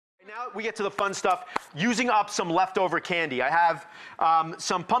now we get to the fun stuff, using up some leftover candy. I have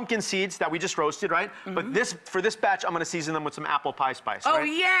some pumpkin seeds that we just roasted, right? But for this batch, I'm gonna season them with some apple pie spice, Oh, right?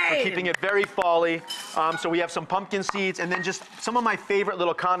 yay! We're keeping it very fall-y. So we have some pumpkin seeds and then just some of my favorite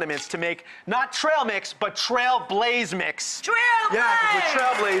little condiments to make, not trail mix, but trail blaze mix. Trail blaze! Yeah, 'cause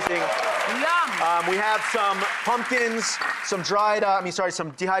we're trailblazing. Yum! We have some pumpkins, some dried, some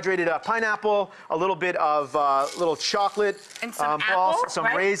dehydrated pineapple, a little bit of little chocolate. And some balls, apple, some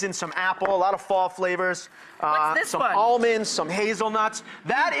right? raisins, some apple, a lot of fall flavors. What's this some one? almonds, some hazelnuts.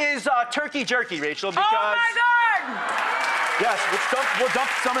 That is turkey jerky, Rachel, because... Oh my God! Yes, we'll dump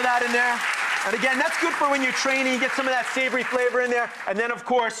some of that in there. And again, that's good for when you're training, you get some of that savory flavor in there. And then, of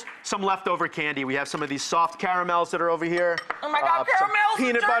course, some leftover candy. We have some of these soft caramels that are over here. Oh my God, caramels some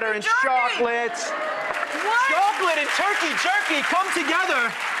peanut butter and jerky! chocolate. What? Chocolate and turkey jerky come together.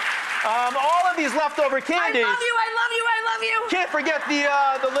 All of these leftover candies. I love you, I love you, I love you. Can't forget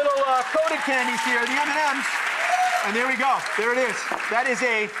the little coated candies here, the M&Ms. And there we go. There it is. That is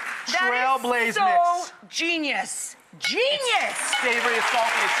a trailblaze mix. That is so genius. Genius! Savory, it's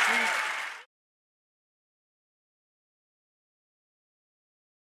salty, it's sweet.